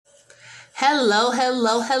Hello,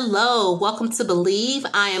 hello, hello. Welcome to Believe.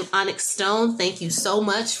 I am Onyx Stone. Thank you so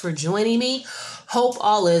much for joining me. Hope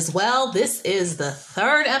all is well. This is the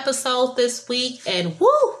third episode this week, and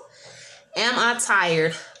woo, am I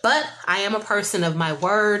tired. But I am a person of my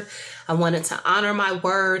word. I wanted to honor my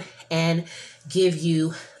word and give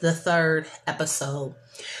you the third episode.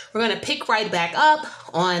 We're going to pick right back up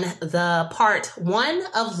on the part 1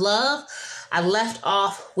 of love. I left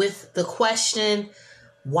off with the question,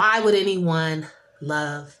 why would anyone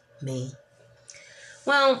love me?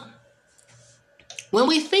 Well, when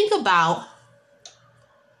we think about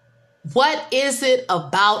what is it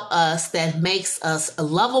about us that makes us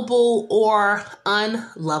lovable or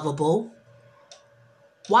unlovable,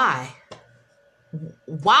 why?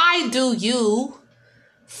 Why do you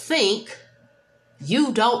think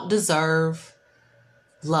you don't deserve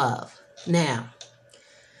love? Now,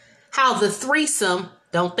 how the threesome,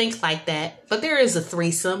 don't think like that, but there is a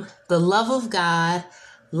threesome: the love of God,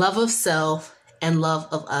 love of self, and love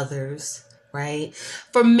of others, right?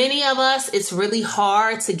 For many of us, it's really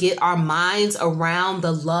hard to get our minds around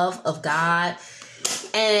the love of God,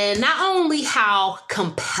 and not only how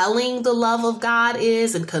compelling the love of God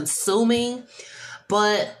is and consuming,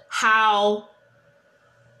 but how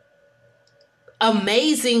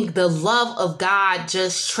amazing the love of God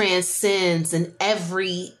just transcends in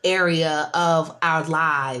every area of our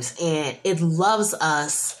lives. And it loves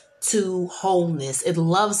us to wholeness. It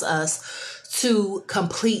loves us to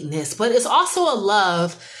completeness. But it's also a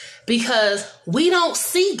love because we don't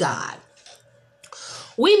see God.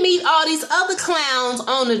 We meet all these other clowns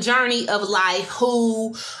on the journey of life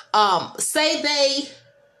who say they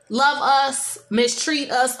love us,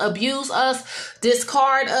 mistreat us, abuse us,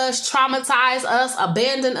 discard us, traumatize us,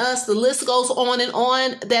 abandon us. The list goes on and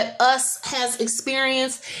on that us has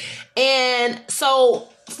experienced. And so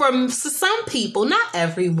for some people, not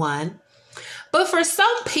everyone, but for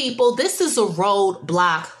some people, this is a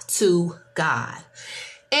roadblock to God.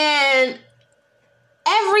 And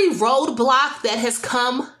every roadblock that has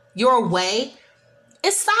come your way,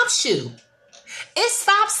 it stops you. It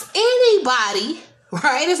stops anybody,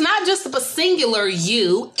 right? It's not just a singular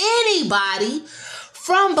you, anybody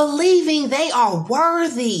from believing they are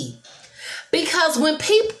worthy. Because when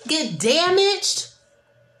people get damaged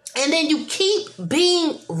and then you keep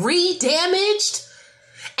being re-damaged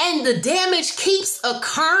and the damage keeps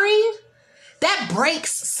occurring, that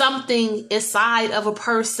breaks something inside of a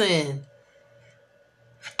person.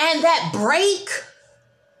 And that break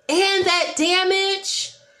and that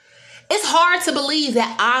damage, it's hard to believe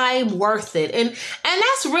that I'm worth it. And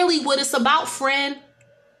that's really what it's about, friend.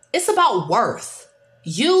 It's about worth.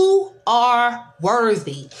 You are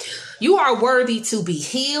worthy. You are worthy to be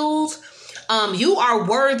healed. You are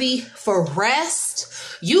worthy for rest.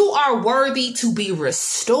 You are worthy to be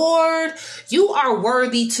restored. You are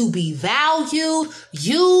worthy to be valued.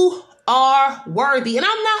 You are worthy. And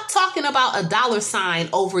I'm not talking about a dollar sign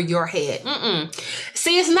over your head.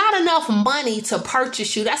 See, it's not enough money to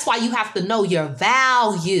purchase you. That's why you have to know your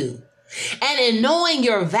value. And in knowing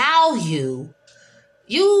your value,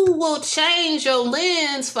 you will change your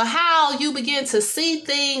lens for how you begin to see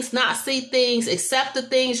things, not see things, accept the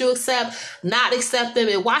things you accept, not accept them.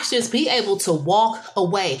 And watch this, be able to walk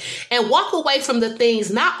away and walk away from the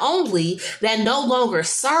things not only that no longer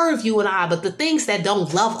serve you and I, but the things that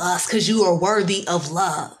don't love us, because you are worthy of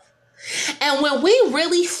love. And when we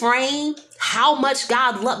really frame how much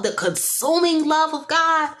God loved, the consuming love of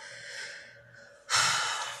God.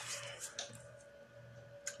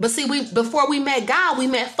 But see, before we met God, we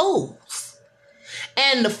met fools.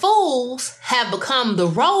 And the fools have become the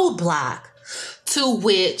roadblock to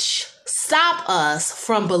which stop us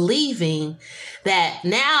from believing that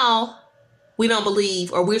now we don't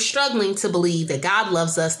believe, or we're struggling to believe that God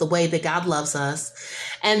loves us the way that God loves us.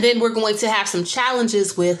 And then we're going to have some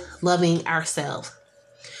challenges with loving ourselves.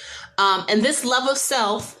 And this love of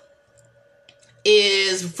self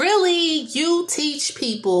is really, you teach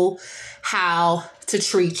people how to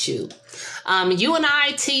treat you. You and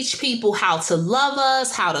I teach people how to love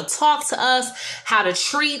us, how to talk to us, how to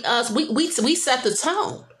treat us. We set the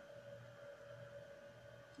tone.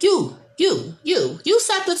 You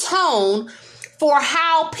set the tone for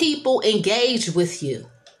how people engage with you.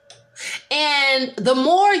 And the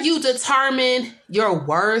more you determine your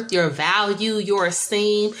worth, your value, your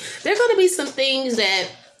esteem, there are going to be some things that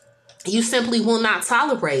you simply will not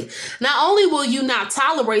tolerate. Not only will you not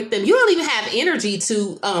tolerate them, you don't even have energy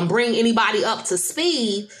to bring anybody up to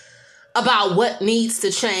speed about what needs to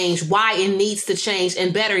change, why it needs to change,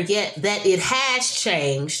 and better yet, that it has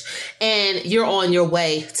changed and you're on your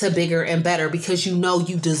way to bigger and better because you know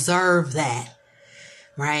you deserve that.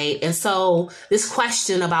 right? And so this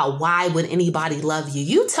question about why would anybody love you?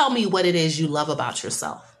 You tell me what it is you love about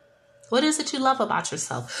yourself. What is it you love about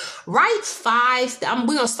yourself? Write 5. We're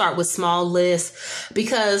going to start with small lists,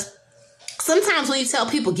 because sometimes when you tell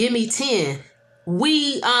people, give me 10,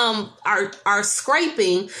 we are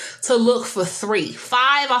scraping to look for 3.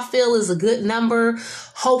 5, I feel, is a good number.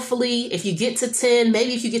 Hopefully, if you get to 10,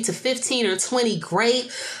 maybe if you get to 15 or 20,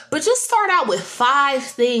 great. But just start out with 5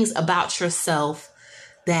 things about yourself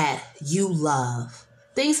that you love.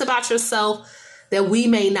 Things about yourself that we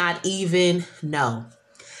may not even know.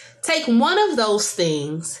 Take one of those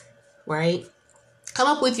things, right? Come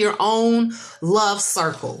up with your own love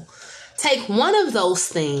circle. Take one of those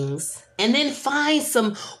things and then find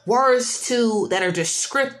some words too that are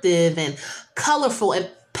descriptive and colorful, and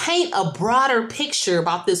paint a broader picture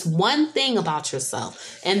about this one thing about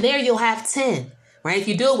yourself. And there you'll have 10, right? If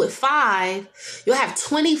you do it with 5, you'll have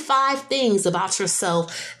 25 things about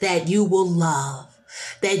yourself that you will love,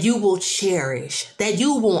 that you will cherish, that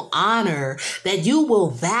you will honor, that you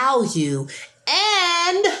will value,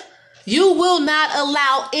 and you will not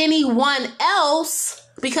allow anyone else,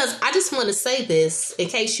 because I just want to say this in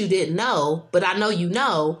case you didn't know, but I know you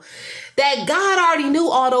know, that God already knew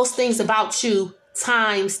all those things about you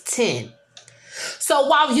times 10. So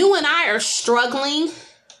while you and I are struggling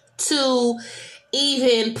to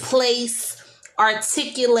even place,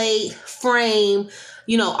 articulate, frame,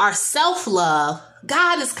 our self-love,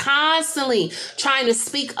 God is constantly trying to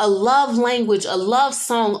speak a love language, a love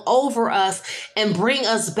song over us, and bring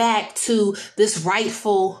us back to this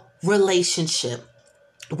rightful relationship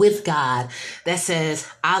with God that says,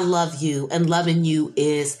 I love you, and loving you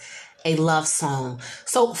is a love song.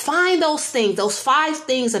 So find those things, those 5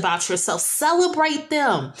 things about yourself, celebrate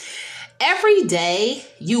them. Every day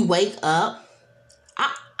you wake up,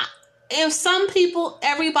 and some people,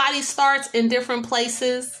 everybody starts in different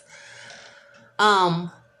places. But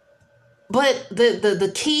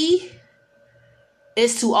the key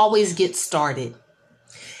is to always get started.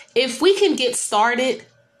 If we can get started,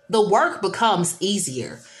 the work becomes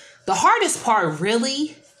easier. The hardest part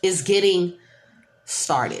really is getting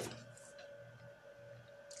started.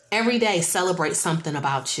 Every day, celebrate something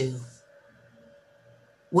about you.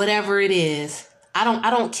 Whatever it is. I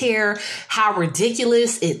don't care how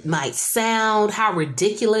ridiculous it might sound, how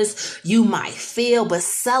ridiculous you might feel, but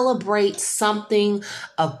celebrate something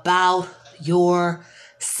about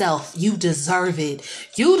yourself. You deserve it.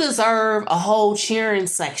 You deserve a whole cheering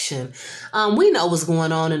section. We know what's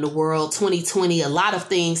going on in the world. 2020, a lot of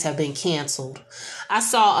things have been canceled. I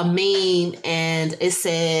saw a meme and it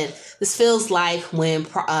said, this feels like when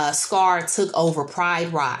Scar took over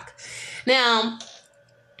Pride Rock. Now,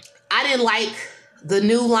 I didn't like the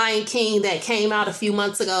new Lion King that came out a few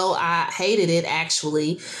months ago. I hated it,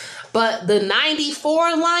 actually. But the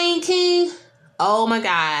 94 Lion King, oh my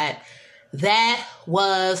God, that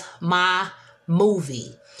was my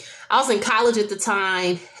movie. I was in college at the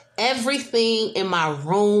time. Everything in my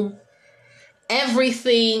room,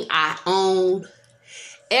 everything I owned,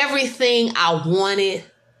 everything I wanted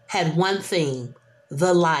had one theme: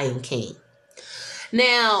 the Lion King.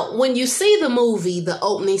 Now, when you see the movie, the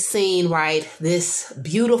opening scene, right, this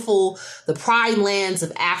beautiful, the pride lands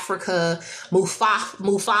of Africa,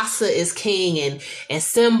 Mufasa is king, and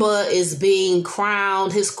Simba is being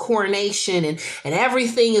crowned, his coronation, and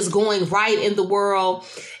everything is going right in the world.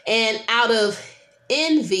 And out of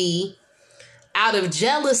envy, out of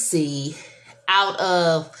jealousy, out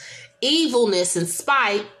of evilness and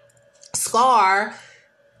spite, Scar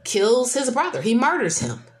kills his brother. He murders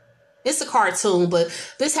him. It's a cartoon, but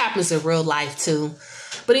this happens in real life too.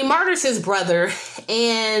 But he murders his brother,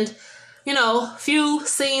 and, a few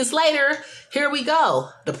scenes later, here we go.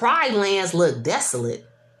 The Pride Lands look desolate.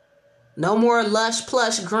 No more lush,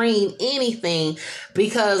 plush, green, anything,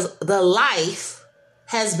 because the life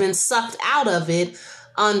has been sucked out of it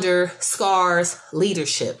under Scar's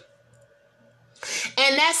leadership.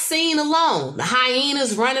 And that scene alone, the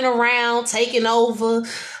hyenas running around, taking over.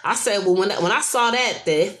 I said, well, when I saw that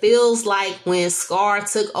it feels like when Scar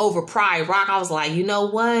took over Pride Rock, I was like, you know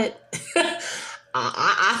what?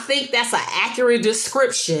 I think that's an accurate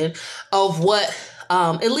description of what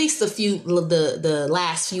at least the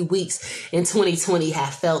last few weeks in 2020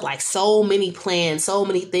 have felt like. So many plans, so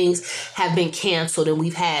many things have been canceled, and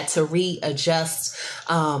we've had to readjust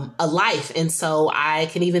a life. And so I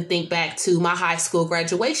can even think back to my high school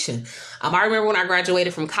graduation. I remember when I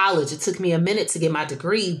graduated from college, it took me a minute to get my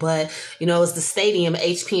degree, but it was the stadium,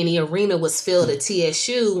 HP&E Arena was filled at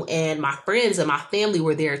TSU, and my friends and my family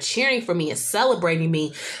were there cheering for me and celebrating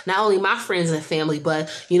me. Not only my friends and family, but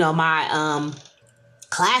my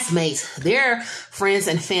classmates, their friends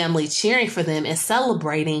and family cheering for them and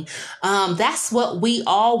celebrating. That's what we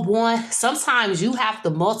all want. Sometimes you have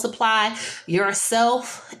to multiply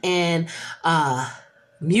yourself and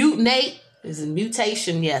mutate. Is a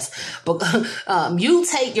mutation, yes, but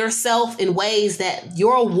mutate yourself in ways that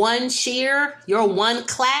your one cheer, your one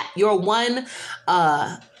clap, your one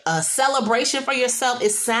celebration for yourself, it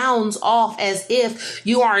sounds off as if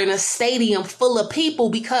you are in a stadium full of people,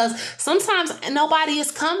 because sometimes nobody is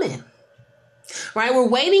coming. Right? We're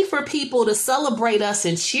waiting for people to celebrate us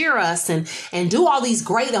and cheer us and do all these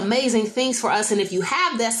great, amazing things for us. And if you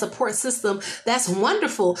have that support system, that's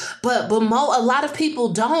wonderful. But a lot of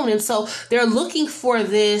people don't. And so they're looking for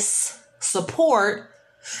this support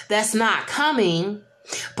that's not coming,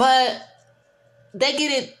 but they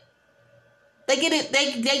get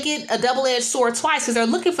a double-edged sword twice, because they're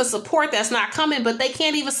looking for support that's not coming, but they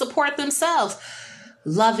can't even support themselves.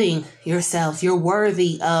 Loving yourself. You're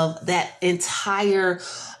worthy of that entire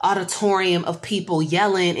auditorium of people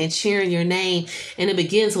yelling and cheering your name. And it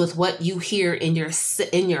begins with what you hear in your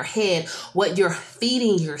head, what you're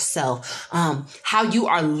feeding yourself, how you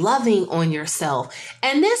are loving on yourself.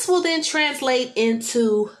 And this will then translate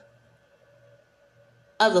into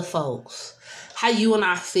other folks, how you and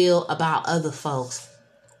I feel about other folks.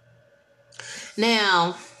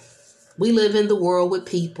 Now, we live in the world with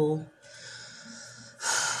people.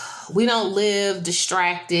 We don't live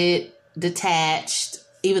distracted, detached,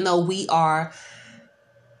 even though we are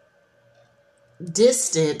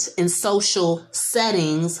distant in social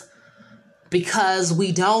settings, because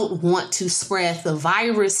we don't want to spread the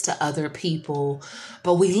virus to other people.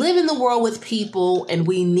 But we live in the world with people, and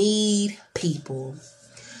we need people.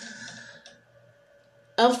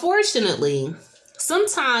 Unfortunately,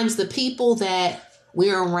 sometimes the people that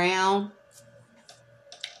we're around,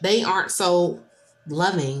 they aren't so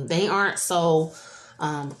loving. They aren't so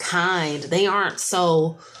kind. They aren't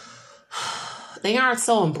so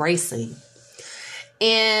embracing.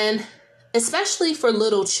 And especially for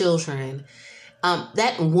little children,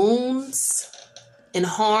 that wounds and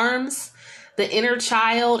harms the inner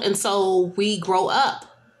child. And so we grow up,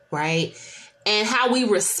 right? And how we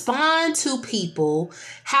respond to people,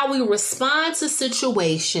 how we respond to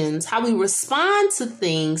situations, how we respond to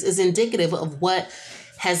things is indicative of what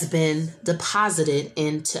has been deposited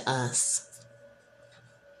into us.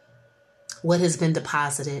 What has been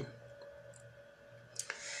deposited.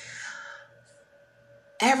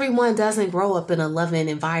 Everyone doesn't grow up in a loving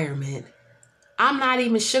environment. I'm not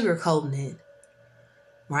even sugarcoating it,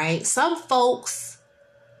 right? Some folks,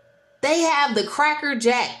 they have the Cracker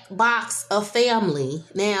Jack box of family.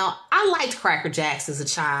 Now, I liked Cracker Jacks as a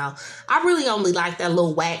child. I really only liked that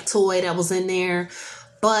little whack toy that was in there.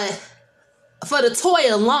 But for the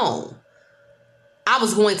toy alone, I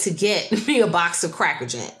was going to get me a box of Cracker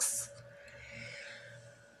Jacks.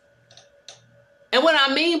 And what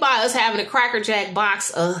I mean by us having a Cracker Jack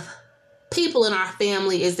box of people in our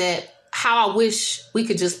family is that how I wish we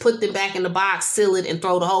could just put them back in the box, seal it, and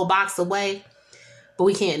throw the whole box away. But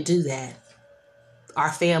we can't do that.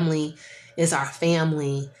 Our family is our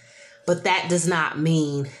family. But that does not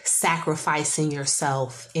mean sacrificing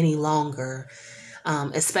yourself any longer.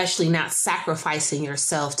 Especially not sacrificing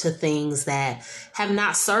yourself to things that have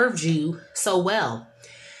not served you so well.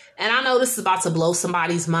 And I know this is about to blow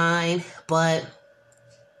somebody's mind, but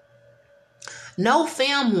no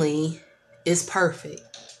family is perfect.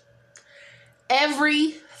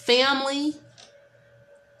 Every family,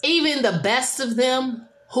 even the best of them,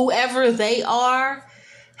 whoever they are,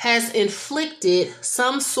 has inflicted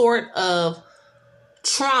some sort of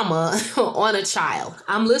trauma on a child.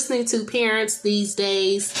 I'm listening to parents these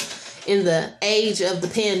days in the age of the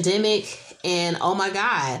pandemic, and oh my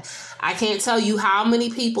God, I can't tell you how many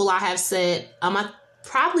people I have said,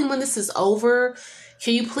 probably when this is over,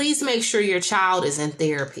 can you please make sure your child is in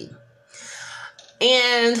therapy?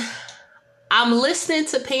 And I'm listening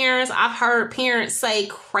to parents. I've heard parents say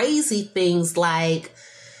crazy things like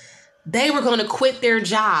they were going to quit their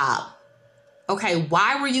job. Okay,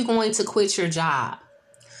 why were you going to quit your job?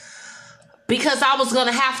 Because I was going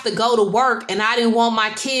to have to go to work and I didn't want my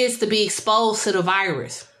kids to be exposed to the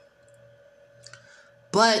virus.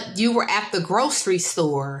 But you were at the grocery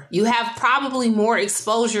store. You have probably more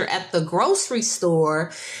exposure at the grocery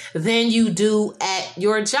store than you do at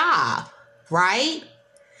your job, right?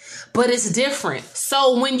 But it's different.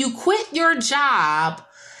 So when you quit your job,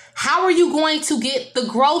 how are you going to get the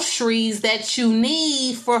groceries that you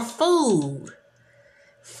need for food?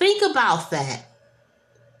 Think about that.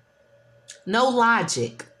 No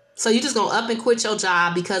logic. So you're just going to up and quit your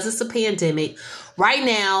job because it's a pandemic. Right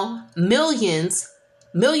now, millions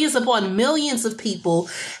Millions upon millions of people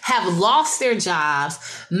have lost their jobs.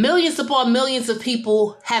 Millions upon millions of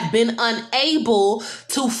people have been unable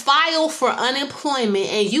to file for unemployment,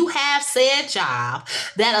 and you have said job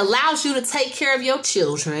that allows you to take care of your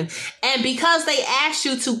children. And because they asked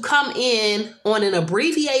you to come in on an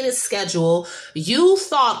abbreviated schedule, you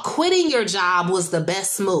thought quitting your job was the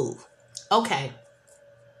best move. Okay.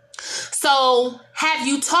 So have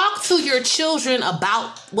you talked to your children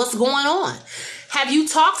about what's going on? Have you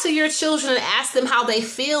talked to your children and asked them how they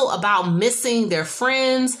feel about missing their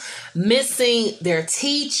friends, missing their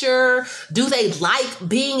teacher? Do they like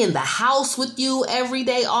being in the house with you every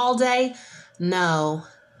day, all day? No.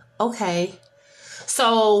 Okay.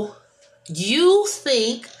 So you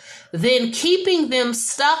think then keeping them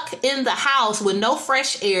stuck in the house with no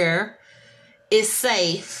fresh air is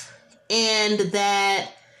safe, and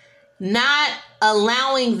that not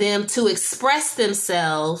allowing them to express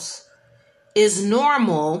themselves is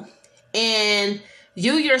normal, and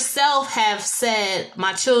you yourself have said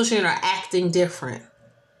my children are acting different.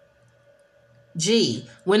 Gee,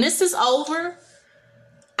 when this is over,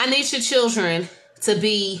 I need your children to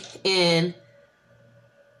be in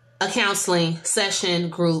a counseling session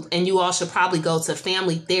group, and you all should probably go to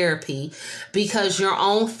family therapy, because your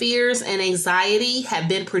own fears and anxiety have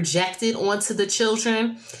been projected onto the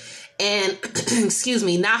children. And excuse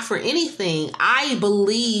me, not for anything, I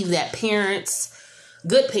believe that parents,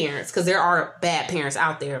 good parents, because there are bad parents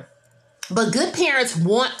out there, but good parents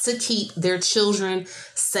want to keep their children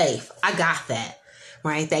safe. I got that,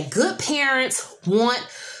 right? That good parents want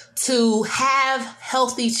to have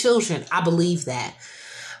healthy children. I believe that.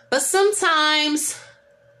 But sometimes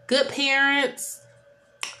good parents,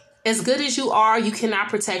 as good as you are, you cannot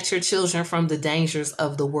protect your children from the dangers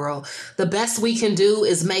of the world. The best we can do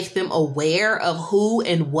is make them aware of who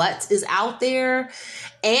and what is out there,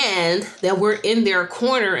 and that we're in their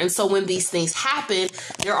corner. And so when these things happen,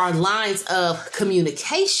 there are lines of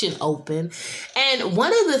communication open. And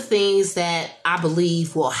one of the things that I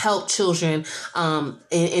believe will help children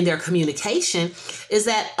in their communication is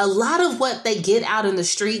that a lot of what they get out in the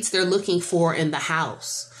streets, they're looking for in the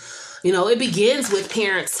house. You know, it begins with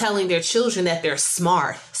parents telling their children that they're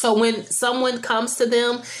smart. So when someone comes to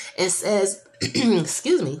them and says,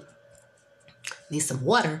 excuse me, need some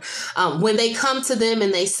water. When they come to them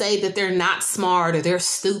and they say that they're not smart or they're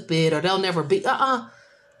stupid or they'll never be, they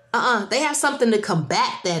have something to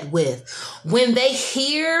combat that with. When they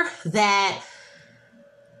hear that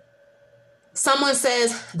someone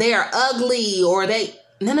says they are ugly or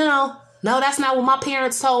no, that's not what my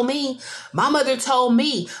parents told me. My mother told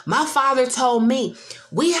me. My father told me.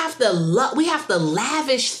 We have to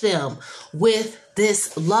lavish them with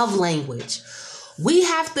this love language. We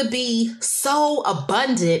have to be so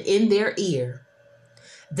abundant in their ear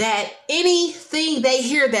that anything they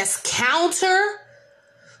hear that's counter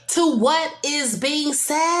to what is being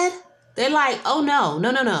said, they're like, oh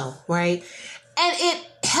no, right? And it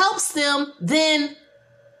helps them then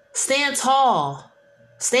stand tall.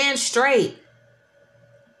 Stand straight.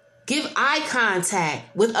 Give eye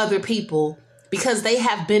contact with other people, because they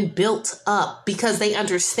have been built up, because they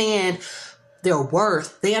understand their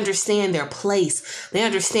worth. They understand their place. They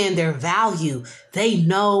understand their value. They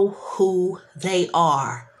know who they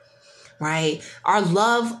are, right? Our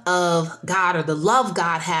love of God, or the love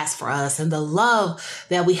God has for us, and the love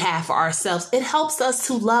that we have for ourselves, it helps us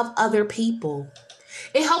to love other people.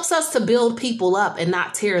 It helps us to build people up and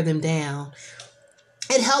not tear them down.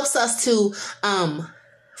 It helps us to,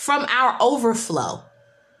 from our overflow,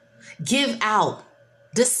 give out,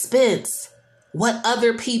 dispense what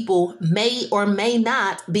other people may or may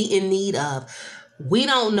not be in need of. We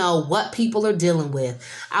don't know what people are dealing with.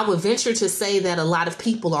 I would venture to say that a lot of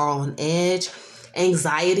people are on edge.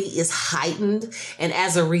 Anxiety is heightened. And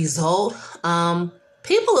as a result,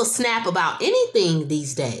 people will snap about anything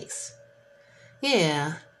these days.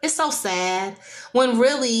 Yeah. It's so sad when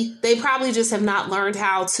really they probably just have not learned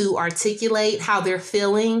how to articulate how they're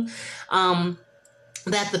feeling.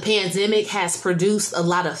 That the pandemic has produced a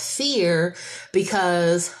lot of fear,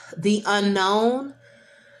 because the unknown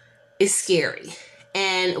is scary.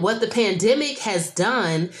 And what the pandemic has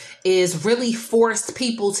done is really forced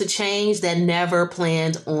people to change that never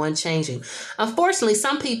planned on changing. Unfortunately,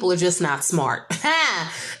 some people are just not smart.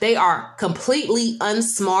 They are completely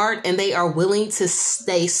unsmart, and they are willing to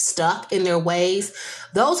stay stuck in their ways.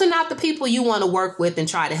 Those are not the people you want to work with and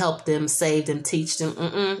try to help them, save them, teach them.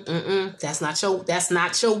 That's not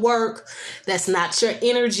your work. That's not your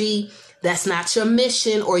energy. That's not your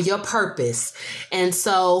mission or your purpose. And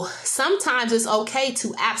so sometimes it's okay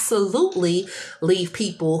to absolutely leave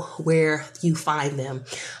people where you find them,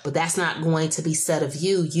 but that's not going to be said of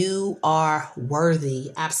you. You are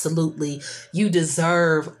worthy. Absolutely. You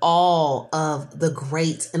deserve all of the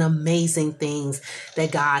great and amazing things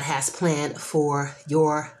that God has planned for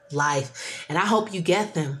your life. And I hope you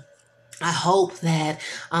get them. I hope that,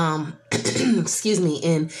 excuse me,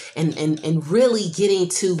 in really getting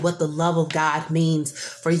to what the love of God means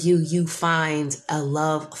for you, you find a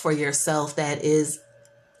love for yourself that is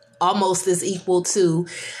almost as equal to,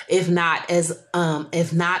 if not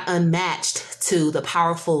unmatched to, the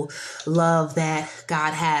powerful love that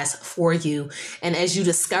God has for you. And as you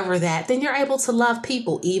discover that, then you're able to love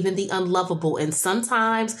people, even the unlovable. And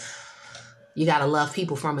sometimes you got to love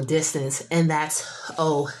people from a distance, and that's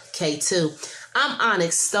okay too. I'm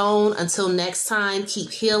Onyx Stone. Until next time,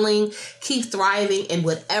 keep healing, keep thriving, and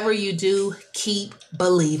whatever you do, keep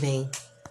believing.